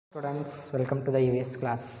Students, welcome to the EVS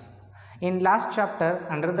class. In last chapter,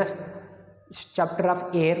 under the chapter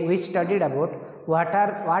of air, we studied about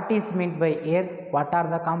what is meant by air, what are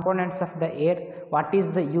the components of the air, what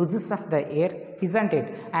is the uses of the air, isn't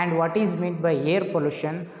it? And what is meant by air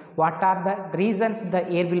pollution, what are the reasons the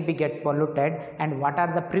air will be get polluted, and what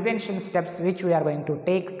are the prevention steps which we are going to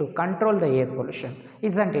take to control the air pollution,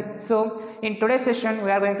 isn't it? So in today's session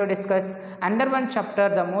we are going to discuss under one chapter,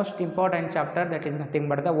 the most important chapter, that is nothing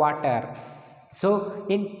but the water. So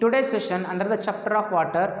in today's session under the chapter of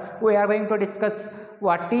water, we are going to discuss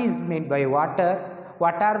what is meant by water,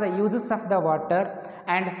 what are the uses of the water,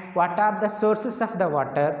 and what are the sources of the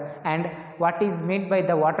water, and what is meant by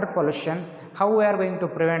the water pollution, how we are going to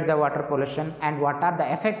prevent the water pollution, and what are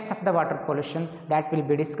the effects of the water pollution, that will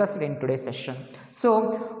be discussed in today's session.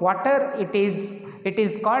 So water, it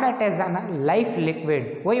is called as a life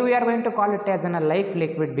liquid. Why we are going to call it as a life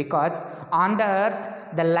liquid? Because on the earth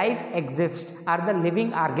the life exists, or the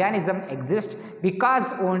living organism exists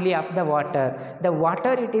because only of the water. The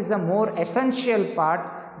water, it is a more essential part,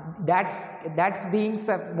 that's being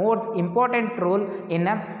a more important role in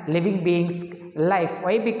a living being's life.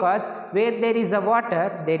 Why? Because where there is a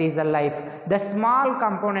water, there is a life. The small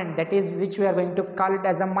component, that is which we are going to call it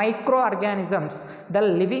as a microorganisms, the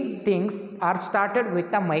living things are started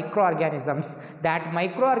with the microorganisms. That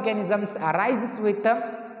microorganisms arises with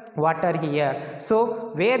the water here.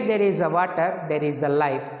 So where there is a water, there is a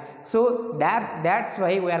life. So that's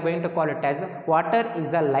why we are going to call it as water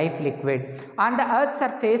is a life liquid. On the earth's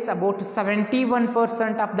surface, about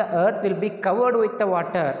 71% of the earth will be covered with the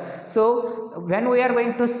water. So when we are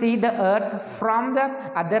going to see the earth from the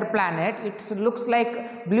other planet, it looks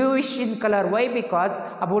like bluish in color. Why? Because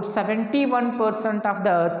about 71% of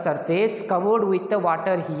the earth's surface covered with the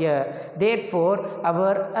water here. Therefore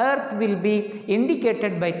our earth will be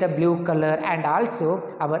indicated by the blue color, and also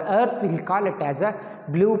our earth will call it as a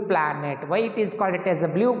blue planet. Why it is called it as a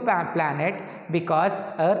blue planet? Because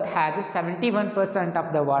earth has 71%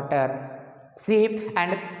 of the water, see,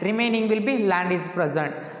 and remaining will be land is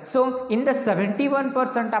present. So in the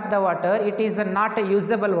 71% of the water, it is not a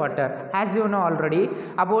usable water, as you know already.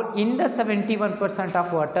 About in the 71%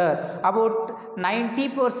 of water, about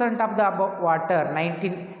 90% of the water,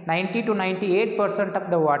 90 to 98% of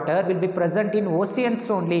the water will be present in oceans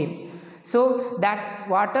only. So that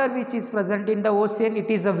water which is present in the ocean,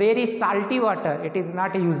 it is a very salty water, it is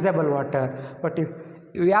not a usable water. But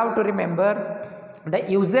you have to remember, the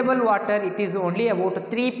usable water, it is only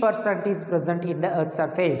about 3% is present in the earth's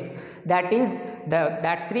surface. That is,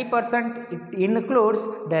 that 3% it includes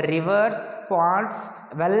the rivers, ponds,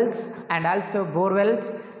 wells, and also bore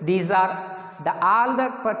wells. These are all the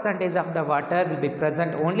percentage of the water will be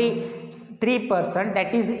present. Only 3%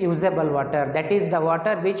 that is usable water, that is the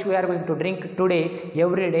water which we are going to drink today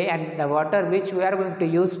every day, and the water which we are going to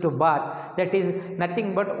use to bath, that is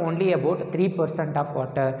nothing but only about 3% of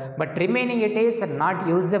water. But remaining, it is not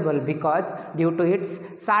usable because due to its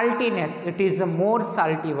saltiness, it is a more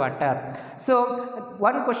salty water. So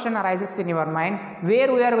one question arises in your mind,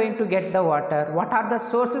 where we are going to get the water, what are the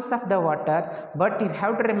sources of the water? But you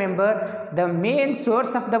have to remember, the main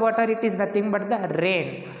source of the water, it is nothing but the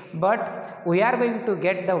rain. But we are going to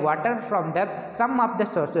get the water from the some of the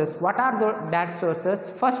sources. What are that sources?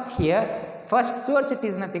 First source, it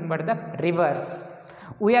is nothing but the rivers.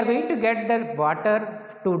 We are going to get the water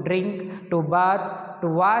to drink, to bath, to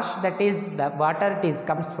wash, that is the water, it is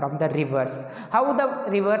comes from the rivers. How the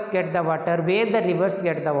rivers get the water? Where the rivers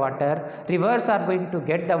get the water? Rivers are going to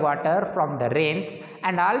get the water from the rains,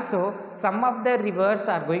 and also some of the rivers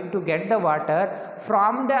are going to get the water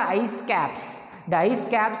from the ice caps. The ice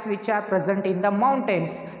caps which are present in the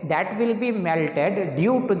mountains, that will be melted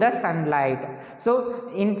due to the sunlight. So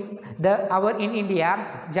in India,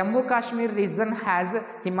 Jammu Kashmir region has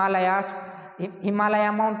Himalaya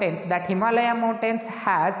mountains. That Himalaya mountains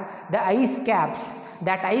has the ice caps.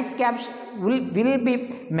 That ice caps will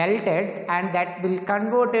be melted, and that will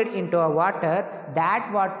converted into a water.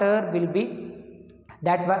 That water will be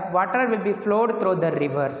flowed through the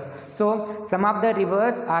rivers. So some of the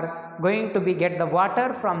rivers are going to be get the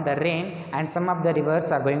water from the rain, and some of the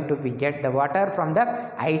rivers are going to be get the water from the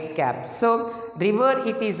ice cap. So river,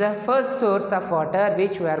 it is a first source of water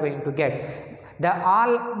which we are going to get. The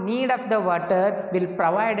all need of the water will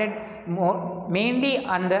provided mainly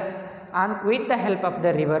with the help of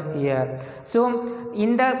the rivers here. So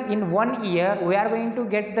in 1 year we are going to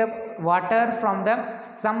get the water from the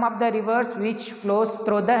some of the rivers which flows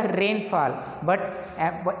through the rainfall, but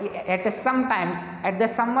at sometimes at the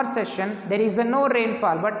summer session there is no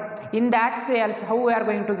rainfall, but in that way also how we are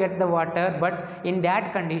going to get the water? But in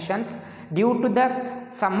that conditions, due to the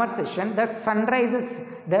summer session, the sun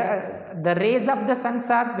rises, the rays of the suns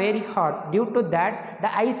are very hot. Due to that,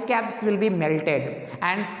 the ice caps will be melted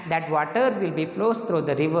and that water will be flows through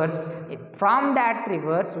the rivers. From that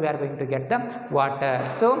rivers we are going to get the water.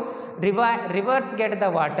 So rivers get the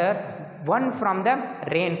water, one from the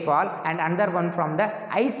rainfall and another one from the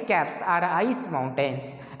ice caps or ice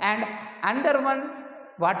mountains. And another one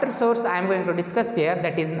water source I am going to discuss here,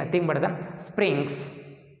 that is nothing but the springs.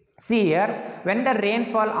 See here, when the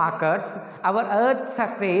rainfall occurs, our earth's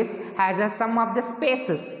surface has some of the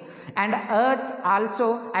spaces, and earth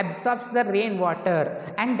also absorbs the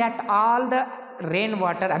rainwater, and that all the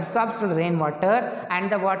rainwater absorbs the rainwater,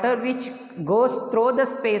 and the water which goes through the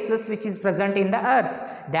spaces which is present in the earth,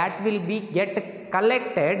 that will be get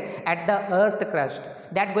collected at the earth crust,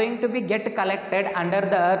 that going to be get collected under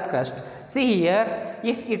the earth crust. See here,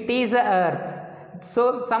 if it is a earth,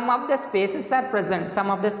 so some of the spaces are present,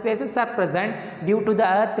 due to the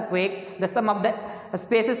earthquake, some of the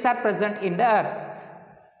spaces are present in the earth.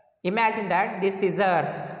 Imagine that this is the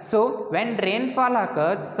earth. So when rainfall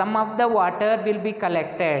occurs, some of the water will be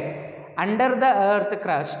collected under the earth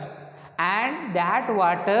crust, and that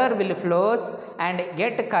water will flows and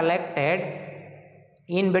get collected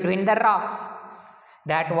in between the rocks.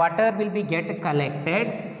 That water will be get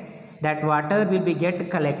collected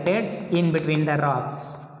in between the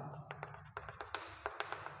rocks.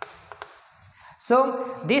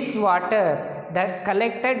 So this water, the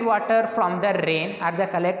collected water from the rain or the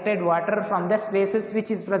collected water from the spaces which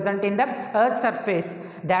is present in the earth's surface,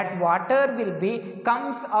 that water will be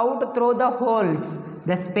comes out through the holes,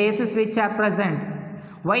 the spaces which are present.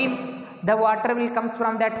 Why the water will comes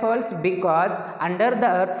from that holes? Because under the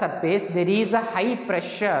earth's surface there is a high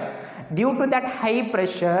pressure. Due to that high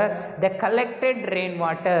pressure, the collected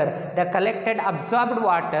rainwater, the collected absorbed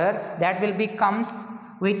water, that will be comes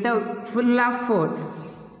with a full of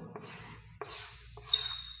force,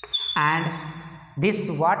 and this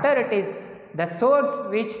water, it is the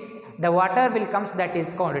source which the water will comes, that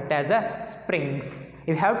is called it as a springs.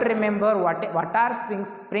 You have to remember what are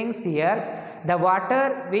springs here. The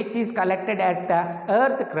water which is collected at the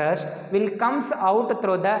earth crust will comes out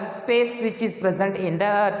through the space which is present in the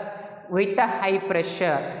earth with a high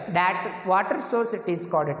pressure. That water source, it is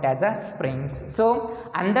called it as a springs. So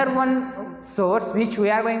another one source which we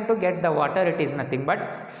are going to get the water, it is nothing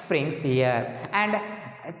but springs here. And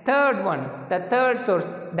third one, the third source,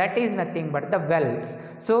 that is nothing but the wells.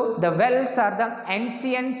 So the wells are the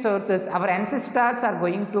ancient sources. Our ancestors are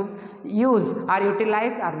going to use or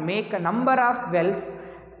utilize or make a number of wells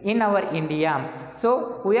in our India.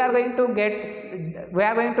 So we are going to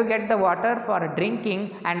get the water for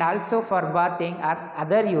drinking and also for bathing or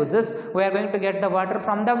other uses. We are going to get the water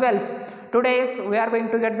from the wells. Today we are going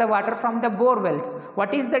to get the water from the bore wells.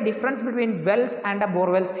 What is the difference between wells and the bore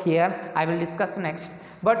wells here? I will discuss next.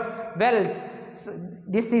 But wells, so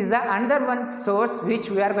this is the another one source which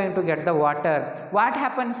we are going to get the water. What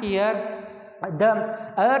happened here? The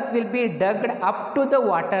earth will be dug up to the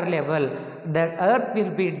water level. The earth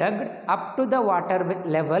will be dug up to the water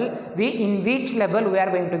level, in which level we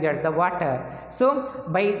are going to get the water. So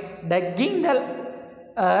by digging the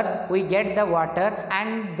earth we get the water,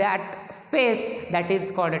 and that space, that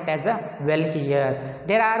is called it as a well here.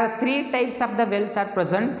 There are three types of the wells are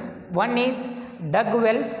present. One is dug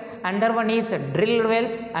wells, another one is drilled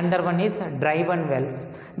wells, another one is driven wells.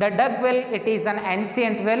 The dug well, it is an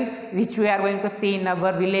ancient well which we are going to see in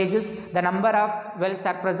our villages. The number of wells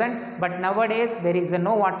are present, but nowadays there is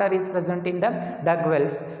no water is present in the dug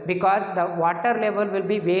wells, because the water level will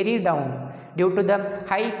be very down due to the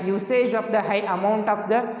high usage of the high amount of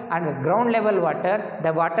the ground level water.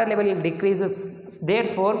 The water level decreases.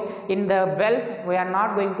 Therefore in the wells we are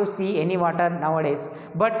not going to see any water nowadays,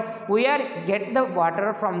 but we are get the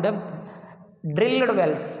water from the drilled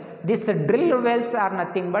wells. These drilled wells are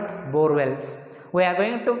nothing but bore wells. We are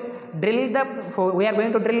going to drill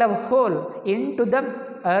a hole into the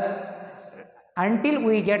earth until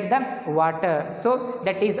we get the water. So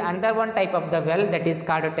that is another one type of the well, that is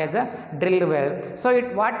called it as a drilled well. So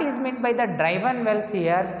what is meant by the driven wells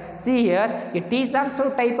here? See here, it is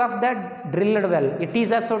also type of the drilled well, it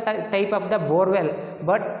is also type of the bore well,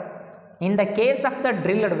 but in the case of the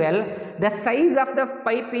drilled well, the size of the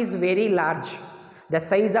pipe is very large. The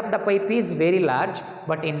size of the pipe is very large,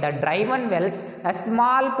 but in the driven wells, a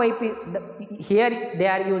small pipe is, here they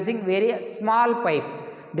are using very small pipe.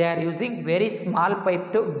 they are using very small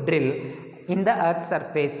pipe to drill in the earth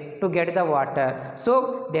surface to get the water.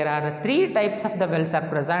 So there are three types of the wells are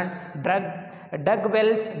present: dug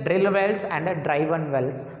wells, drill wells and driven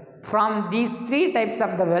wells. From these three types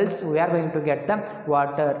of the wells we are going to get the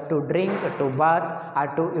water to drink, to bath or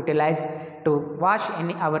to utilize to wash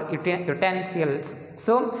any our utensils.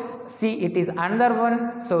 So see, it is another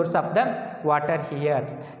one source of the water here.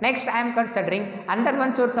 Next I am considering another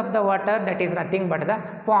one source of the water, that is nothing but the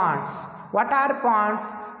ponds. What are ponds?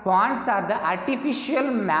 Ponds are the artificial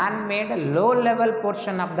man-made low-level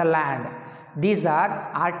portion of the land. These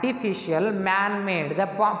are artificial man-made. The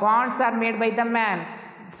ponds are made by the man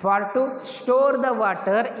for to store the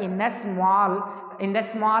water in a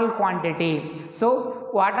small quantity. So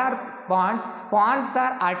what are ponds? Ponds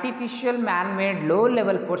are artificial man-made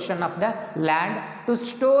low-level portion of the land to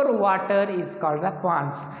store water is called the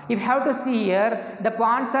ponds. If you have to see here, the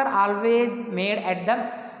ponds are always made at the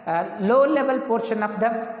low level portion of the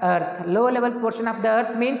earth. Low level portion of the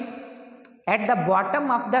earth means at the bottom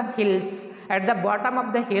of the hills. At the bottom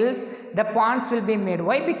of the hills the ponds will be made.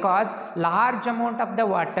 Why? Because large amount of the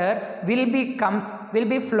water will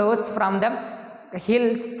be flows from the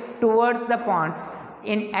hills towards the ponds.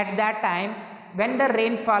 At that time when the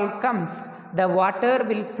rainfall comes, the water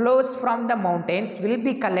will flows from the mountains will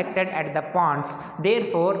be collected at the ponds.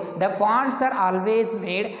 Therefore the ponds are always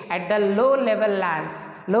made at the low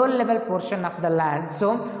level portion of the land.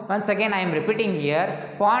 So once again I am repeating here,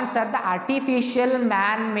 ponds are the artificial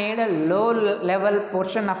man-made low level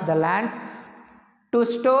portion of the lands to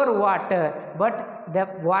store water, but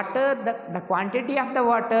the quantity of the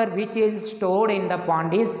water which is stored in the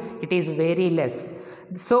pond is very less.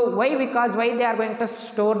 So why? Because why they are going to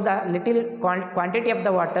store the little quantity of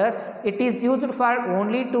the water? It is used for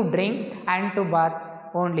only to drink and to bath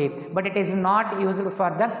only, but it is not used for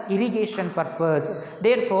the irrigation purpose.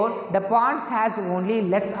 Therefore the ponds has only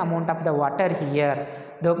less amount of the water here.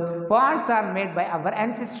 The ponds are made by our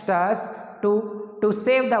ancestors to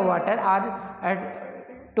save the water or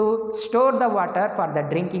to store the water for the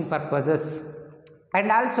drinking purposes.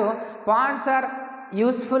 And also ponds are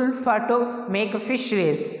useful for to make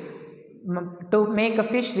fisheries. To make a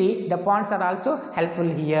fishery, the ponds are also helpful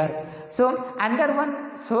here. So another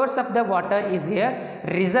one source of the water is here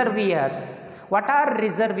reservoirs. What are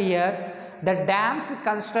reservoirs? The dams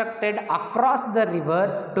constructed across the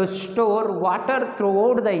river to store water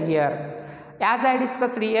throughout the year. As I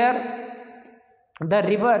discussed here, the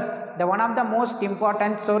rivers, the one of the most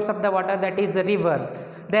important source of the water, that is the river.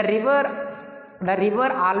 The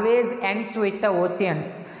river always ends with the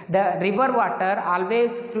oceans. The river water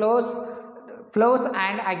always flows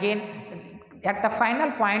and again at the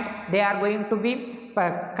final point they are going to be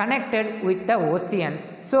connected with the oceans.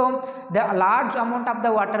 So the large amount of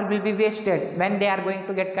the water will be wasted when they are going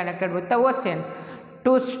to get connected with the oceans.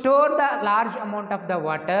 To store the large amount of the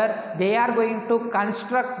water, they are going to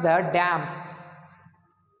construct the dams.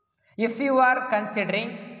 If you are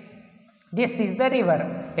considering this is the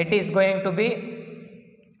river, it is going to be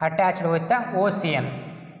attached with the ocean.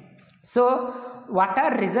 So what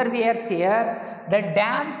are reservoirs here? The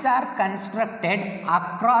dams are constructed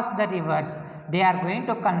across the rivers. They are going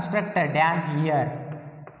to construct a dam here.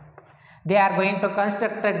 They are going to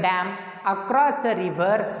construct a dam across a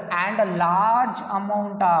river, and a large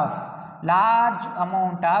amount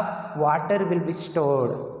of water will be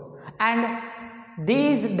stored. And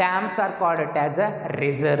these dams are called as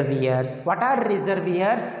reservoirs. What are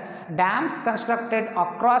reservoirs? Dams constructed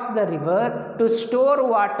across the river to store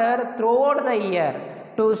water throughout the year.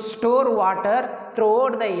 To store water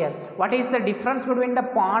throughout the year. What is the difference between the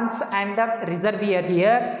ponds and the reservoir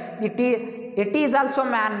here? It is also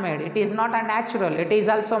man-made. It is not a natural. It is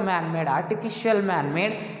also man-made, artificial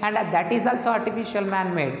man-made, and that is also artificial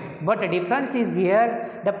man-made. But the difference is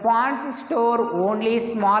here, the ponds store only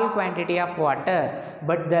small quantity of water,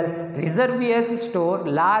 but the reservoirs store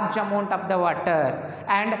large amount of the water,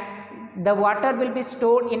 and the water will be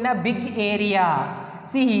stored in a big area.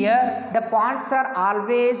 See here, the ponds are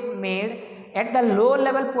always made at the low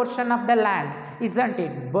level portion of the land, isn't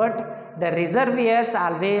it? But the reservoirs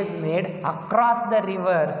always made across the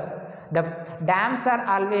rivers. The dams are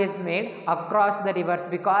always made across the rivers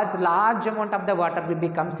because large amount of the water will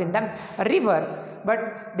becomes in the rivers,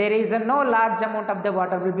 but there is no large amount of the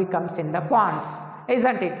water will becomes in the ponds,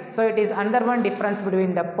 isn't it? So it is another one difference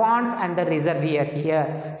between the ponds and the reservoir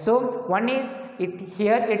here. So one is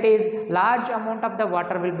here it is large amount of the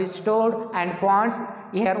water will be stored, and ponds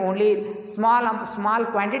here only small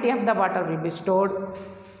quantity of the water will be stored,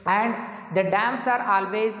 and the dams are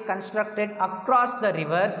always constructed across the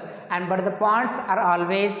rivers, and but the ponds are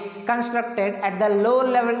always constructed at the low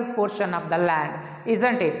level portion of the land,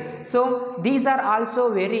 isn't it? So these are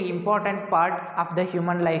also very important part of the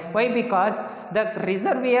human life. Why? Because the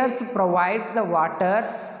reservoirs provides the water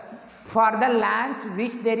for the lands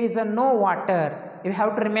which there is no water. You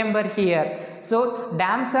have to remember here. So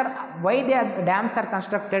dams are, why dams are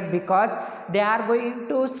constructed? Because they are going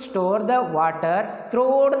to store the water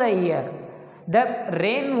throughout the year. The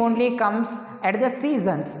rain only comes at the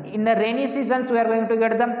seasons. In the rainy seasons we are going to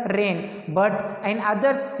get the rain, but in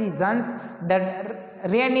other seasons the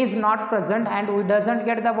rain is not present and we doesn't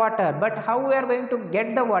get the water. But how we are going to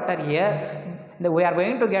get the water here? We are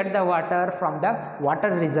going to get the water from the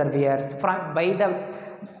water reservoirs, by the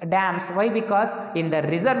dams. Why? Because in the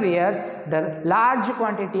reservoirs the large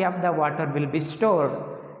quantity of the water will be stored,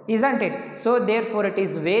 isn't it? So therefore it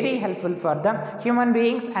is very helpful for the human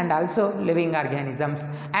beings and also living organisms.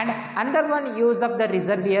 And another one use of the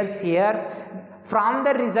reservoirs here, from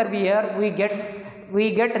the reservoir we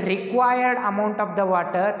get required amount of the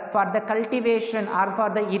water for the cultivation or for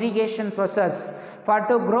the irrigation process, for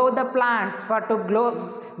to grow the plants, for to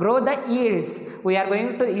grow the yields. We are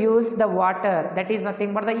going to use the water, that is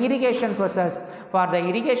nothing but the irrigation process. For the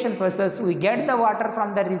irrigation process we get the water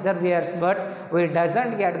from the reservoirs, but we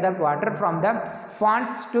doesn't get the water from the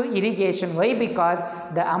ponds to irrigation. Why? Because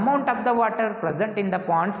the amount of the water present in the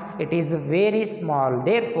ponds, it is very small.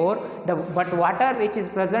 Therefore but water which is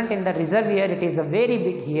present in the reservoir, it is very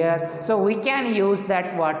big here, so we can use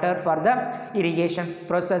that water for the irrigation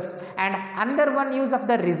process. And another one use of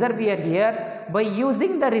the reservoir here, by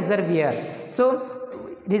using the reservoir. So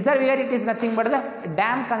reservoir, it is nothing but the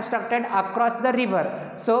dam constructed across the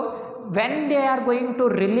river. So when they are going to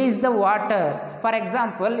release the water, for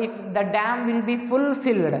example, if the dam will be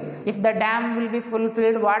fulfilled,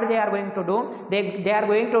 what they are going to do? They are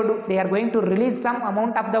going to release some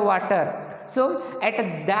amount of the water. So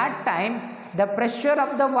at that time the pressure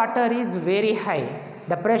of the water is very high.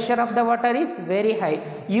 The pressure of the water is very high.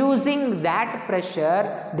 Using that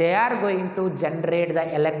pressure they are going to generate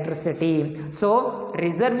the electricity. So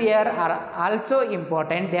reservoir are also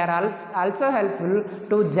important. They are also helpful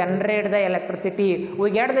to generate the electricity. We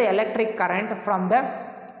get the electric current from the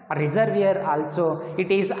reservoir also.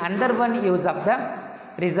 It is another one use of the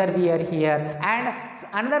reservoir here. And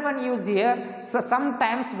another one use here, so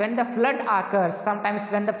sometimes when the flood occurs,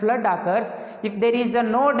 if there is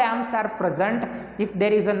no dams are present,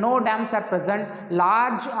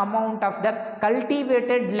 large amount of the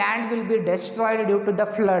cultivated land will be destroyed due to the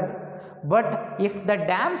flood. But if the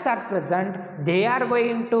dams are present, they are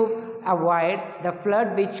going to avoid the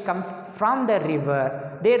flood which comes from the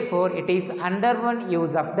river. Therefore it is under one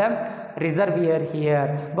use of the reservoir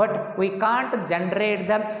here. But we can't generate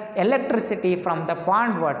the electricity from the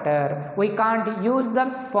pond water. We can't use the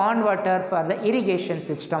pond water for the irrigation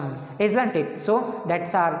system, isn't it? So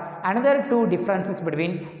that's are another two differences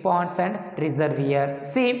between ponds and reservoir.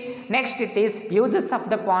 See, next it is uses of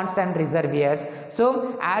the ponds and reservoirs.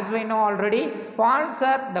 So as we know already, ponds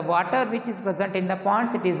are the water which is present in the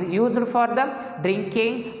ponds. It is used for the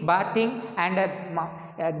drinking, bathing and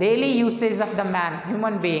daily usage of the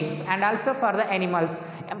human beings, and also for the animals,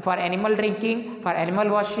 for animal drinking, for animal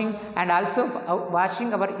washing, and also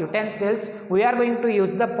washing our utensils. We are going to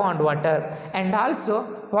use the pond water. And also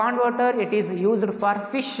pond water, it is used for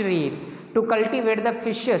fishery, to cultivate the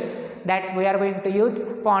fishes, that we are going to use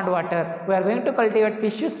pond water. We are going to cultivate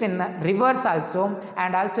fishes in rivers also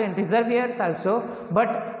and also in reservoirs also,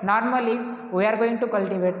 but normally we are going to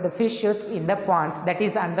cultivate the fishes in the ponds. That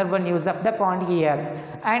is another one use of the pond here.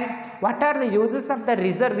 And what are the uses of the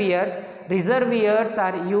reservoirs? Reservoirs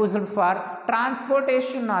are used for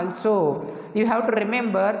transportation also. You have to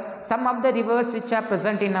remember some of the rivers which are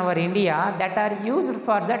present in our India that are used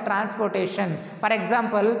for the transportation. For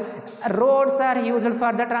example, roads are used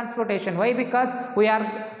for the transportation. Why? Because we are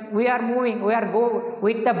go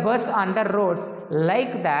with the bus on the roads.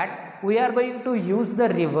 Like that, we are going to use the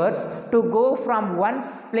rivers to go from one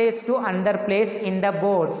place to another place in the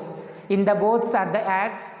boats. In the boats are the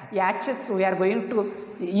yachts. We are going to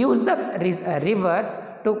use the rivers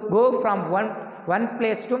to go from one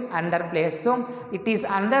place to another place. So it is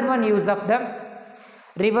another one use of the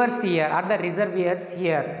rivers here or the reservoirs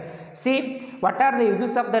here. See, what are the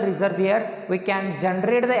uses of the reservoirs? We can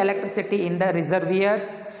generate the electricity in the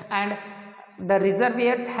reservoirs, and the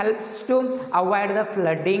reservoirs helps to avoid the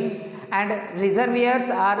flooding, and reservoirs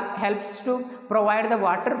are helps to provide the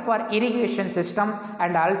water for irrigation system,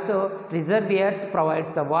 and also reservoirs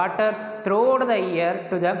provides the water throughout the year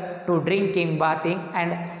to drinking, bathing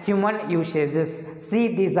and human usages.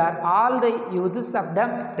 See, these are all the uses of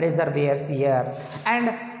the reservoirs here.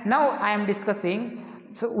 And now I am discussing,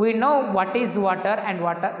 so we know what is water and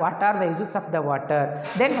what are the uses of the water.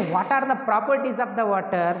 Then what are the properties of the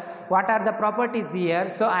water? What are the properties here?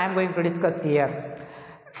 So I am going to discuss here.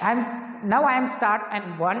 Now I am start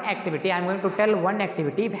and one activity. I am going to tell one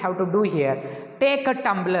activity we have to do here. Take a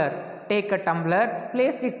tumbler,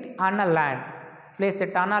 place it on a land.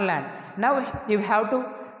 Now you have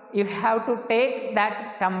to take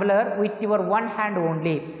that tumbler with your one hand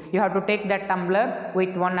only. You have to take that tumbler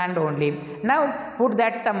with one hand only. Now put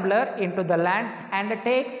that tumbler into the land and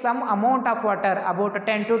take some amount of water, about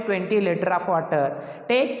 10 to 20 liter of water.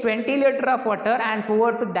 Take 20 liter of water and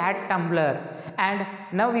pour to that tumbler. And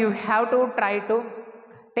now you have to try to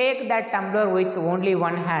take that tumbler with only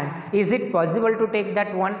one hand. Is it possible to take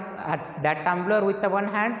that tumbler with the one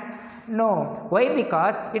hand? No. Why?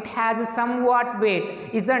 Because it has somewhat weight,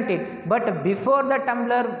 isn't it? But before the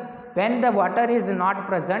tumbler, when the water is not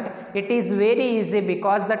present, it is very easy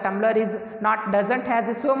because the tumbler doesn't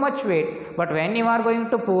has so much weight. But when you are going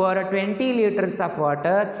to pour 20 liters of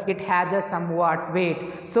water, it has a somewhat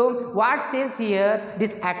weight. So what says here,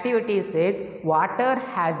 this activity says water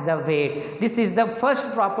has the weight. This is the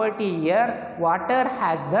first property here, water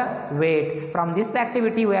has the weight. From this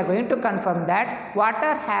activity we are going to confirm that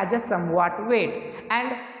water has a somewhat weight.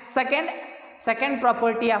 And second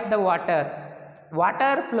property of the water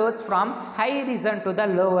flows from high region to the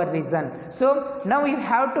lower region. So now you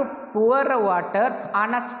have to pour water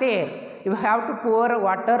on a stair. You have to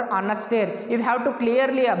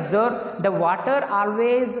clearly observe the water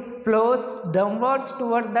always flows downwards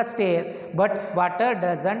towards the stair, but water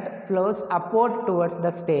doesn't flows upward towards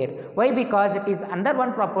the stair. Why? Because it is under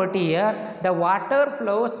one property here, the water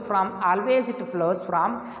flows from higher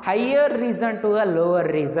region to a lower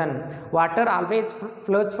region. Water always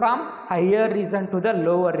flows from higher region to the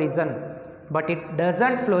lower region, but it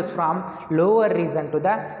doesn't flows from lower region to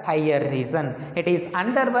the higher region. It is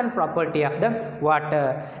under one property of the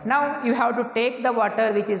water. Now you have to take the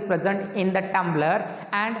water which is present in the tumbler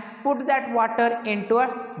and put that water into a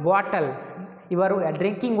bottle. Your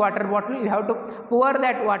drinking water bottle, you have to pour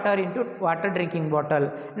that water into water drinking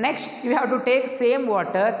bottle. Next you have to take same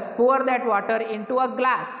water, pour that water into a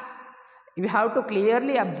glass. You have to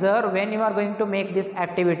clearly observe when you are going to make this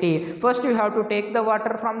activity. First you have to take the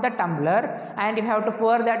water from the tumbler and you have to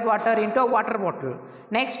pour that water into a water bottle.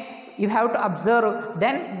 Next you have to observe,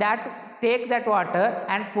 then take that water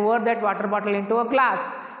and pour that water bottle into a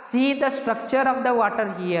glass. See the structure of the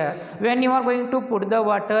water here. When you are going to put the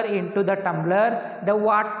water into the tumbler, the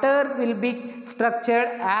water will be structured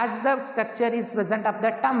as the structure is present of the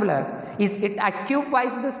tumbler. It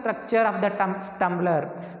occupies the structure of the tumbler.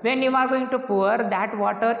 When you are going to pour that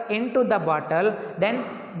water into the bottle, then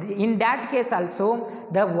in that case also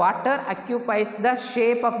the water occupies the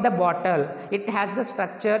shape of the bottle. It has the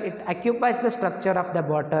structure, it occupies the structure of the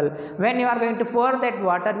bottle. When you are going to pour that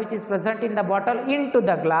water which is present in the bottle into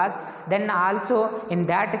the glass, then also in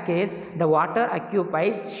that case the water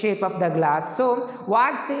occupies shape of the glass. So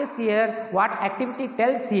what says here, what activity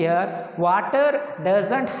tells here, water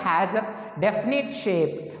doesn't has a definite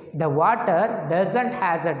shape. The water doesn't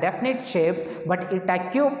has a definite shape, but it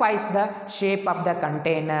occupies the shape of the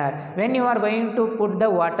container. When you are going to put the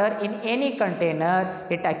water in any container,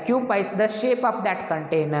 it occupies the shape of that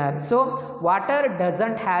container. So water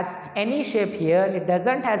doesn't has any shape here, it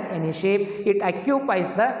doesn't has any shape, it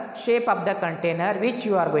occupies the shape of the container which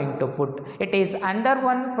you are going to put. It is under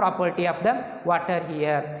one property of the water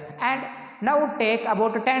here. And now take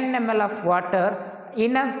about 10 ml of water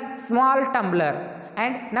in a small tumbler,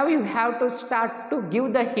 and now you have to start to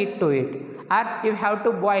give the heat to it, or you have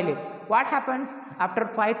to boil it. What happens after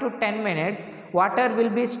 5 to 10 minutes, water will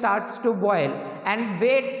be starts to boil, and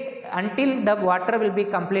wait until the water will be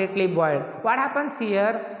completely boiled. What happens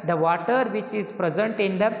here, the water which is present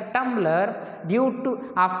in the tumbler, due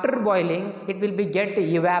to after boiling it will be get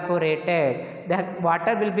evaporated. The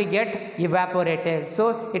water will be get evaporated.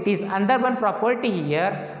 So it is under one property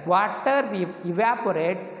here, water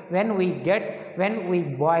evaporates when we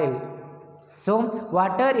boil. So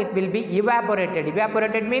water, it will be evaporated.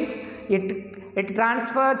 Evaporated means it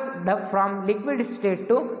transfers from liquid state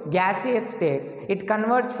to gaseous states. It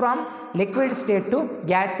converts from liquid state to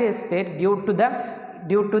gaseous state due to the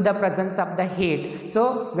due to the presence of the heat.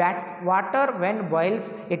 So water when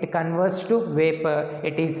boils, it converts to vapor.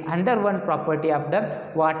 It is under one property of the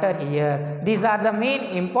water here. These are the main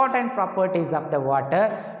important properties of the water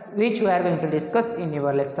which we are going to discuss in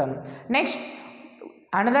your lesson. Next,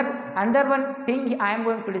 another one thing I am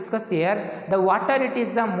going to discuss here, the water, it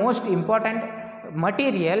is the most important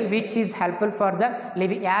material which is helpful for the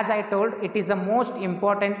living. As I told, it is the most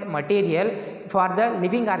important material for the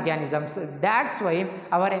living organisms. That's why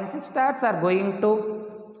our ancestors are going to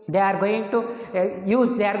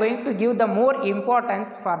give the more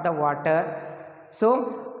importance for the water.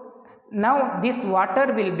 So now this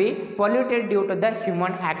water will be polluted due to the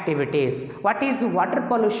human activities. What is water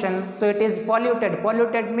pollution? So it is polluted.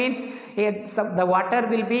 Polluted means the water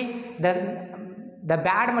will be the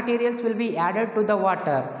bad materials will be added to the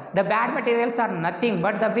water. The bad materials are nothing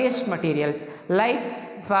but the waste materials.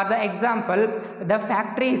 Like for the example, the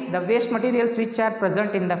factories, the waste materials which are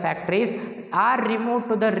present in the factories are removed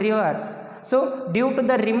to the rivers. So due to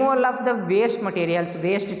the removal of the waste materials,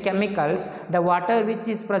 waste chemicals, the water which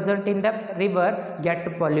is present in the river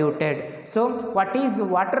get polluted. So what is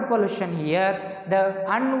water pollution here?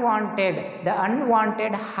 The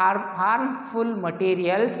unwanted harmful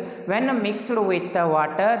materials when mixed with the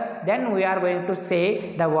water, then we are going to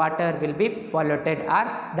say the water will be polluted, or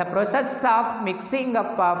the process of mixing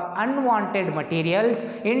up of unwanted materials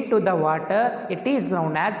into the water, it is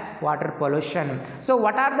known as water pollution. So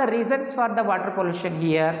what are the reasons for the water pollution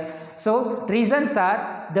here? So reasons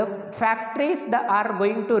are the factories that are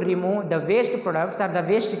going to remove the waste products or the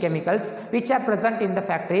waste chemicals which are present in the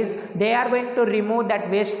factories. They are going to remove that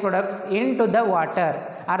waste products into the water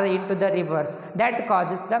or into the rivers. That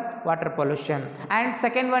causes the water pollution. And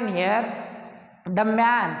second one here, the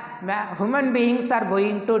human beings are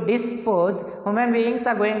going to dispose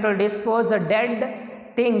dead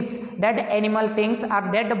things, dead animal things or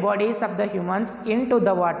dead bodies of the humans into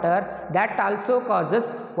the water. That also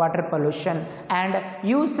causes water pollution. And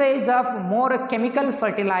usage of more chemical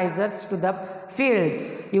fertilizers to the fields,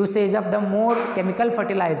 usage of the more chemical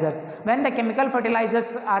fertilizers. When the chemical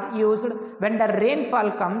fertilizers are used, when the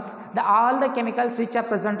rainfall comes, all the chemicals which are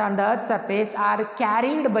present on the earth's surface are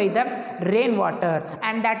carried by the rainwater,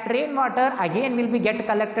 and that rainwater again will be get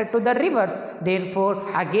collected to the rivers. Therefore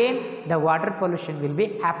again the water pollution will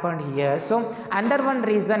be happened here. So another one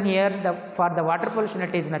reason here for the water pollution,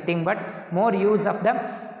 it is nothing but more use of the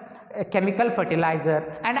chemical fertilizer.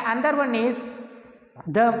 And another one is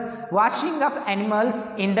the washing of animals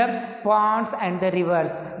in the ponds and the rivers.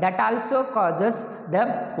 That also causes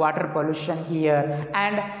the water pollution here.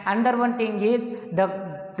 And another one thing is the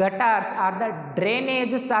gutters or the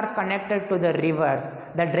drainages are connected to the rivers.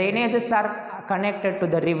 The drainages are connected to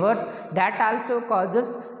the rivers. That also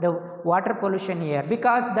causes the water pollution here,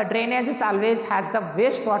 because the drainages always has the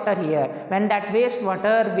waste water here. When that waste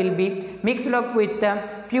water will be mixed up with the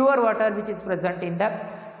pure water which is present in the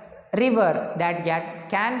river, that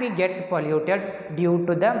can be get polluted due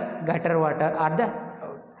to the gutter water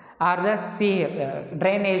or the sea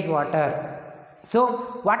drainage water.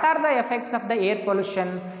 So what are the effects of the air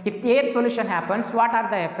pollution? If air pollution happens, what are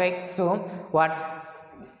the effects? So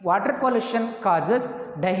water pollution causes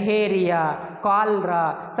diarrhea,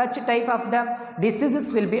 cholera, such type of the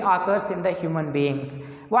diseases will be occurs in the human beings.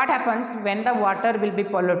 What happens when the water will be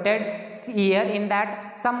polluted? Here in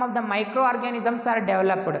that some of the microorganisms are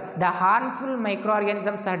developed. The harmful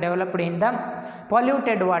microorganisms are developed in the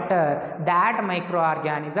polluted water. That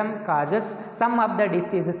microorganism causes some of the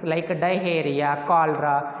diseases like diarrhea,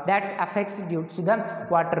 cholera, that affects due to the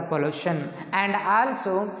water pollution. And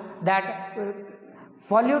also that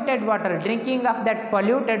polluted water, drinking of that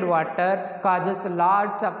polluted water causes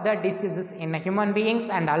lots of the diseases in human beings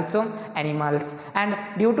and also animals. And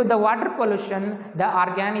due to the water pollution, the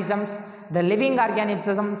organisms, the living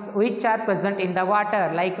organisms which are present in the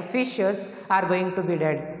water like fishes are going to be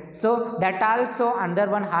dead. So that also under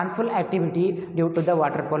one harmful activity due to the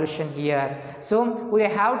water pollution here. So we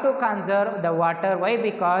have to conserve the water. Why?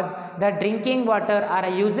 Because the drinking water or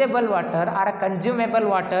a usable water or a consumable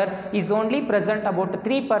water is only present about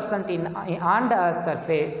 3% on the earth's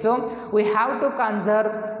surface. So we have to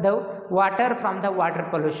conserve the water from the water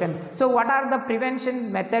pollution. So what are the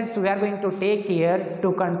prevention methods we are going to take here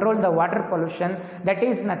to control the water pollution? That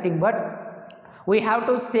is nothing but we have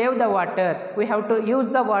to save the water. We have to use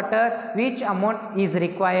the water which amount is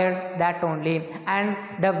required, that only. And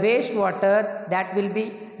the waste water, that will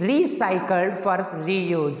be recycled for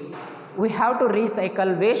reuse. We have to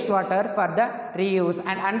recycle wastewater for the reuse.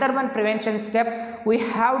 And under one prevention step, we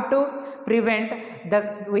have to prevent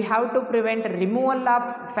removal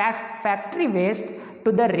of factory waste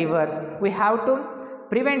to the rivers. We have to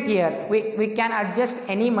prevent here, we can adjust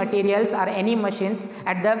any materials or any machines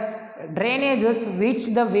at the drainages which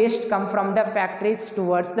the waste come from the factories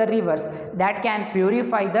towards the rivers, that can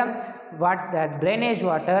purify the drainage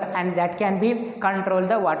water, and that can be control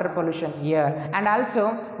the water pollution here. And also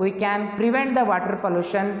we can prevent the water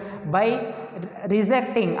pollution by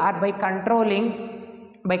rejecting or by controlling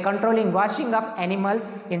washing of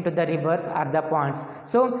animals into the rivers or the ponds.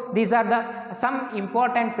 So these are the some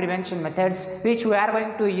important prevention methods which we are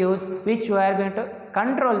going to use, which we are going to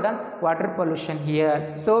control the water pollution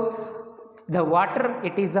here. So the water,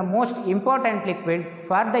 it is the most important liquid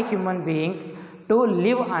for the human beings to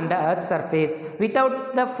live on the earth's surface.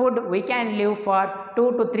 Without the food we can live for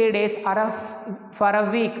 2 to 3 days or for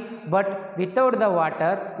a week, but without the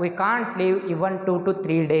water we can't live even 2 to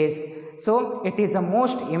 3 days. So it is the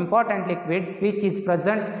most important liquid which is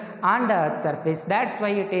present on the earth's surface. That's why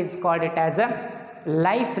it is called it as a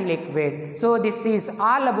life liquid. So this is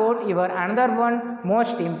all about your another one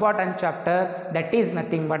most important chapter, that is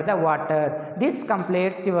nothing but the water. This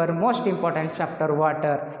completes your most important chapter,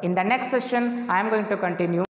 water. In the next session I am going to continue